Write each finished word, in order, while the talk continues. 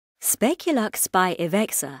Speculux by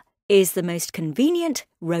Ivexa is the most convenient,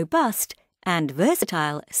 robust, and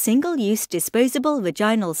versatile single-use disposable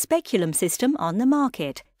vaginal speculum system on the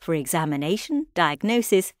market for examination,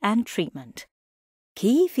 diagnosis, and treatment.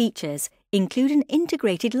 Key features include an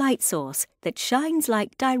integrated light source that shines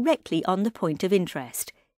light directly on the point of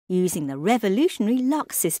interest, using the revolutionary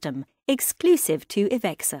LUX system exclusive to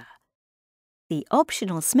Ivexa. The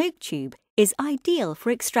optional smoke tube is ideal for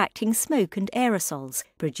extracting smoke and aerosols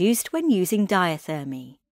produced when using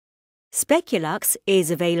diathermy. Speculux is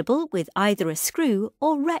available with either a screw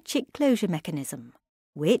or ratchet closure mechanism,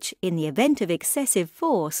 which, in the event of excessive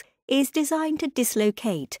force, is designed to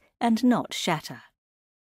dislocate and not shatter.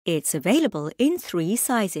 It's available in 3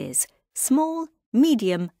 sizes: small,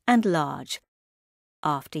 medium, and large.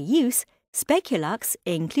 After use, Speculux,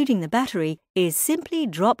 including the battery, is simply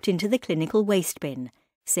dropped into the clinical waste bin,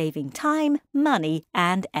 saving time, money,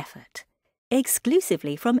 and effort.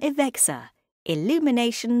 Exclusively from Ivexa,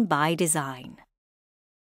 Illumination by Design.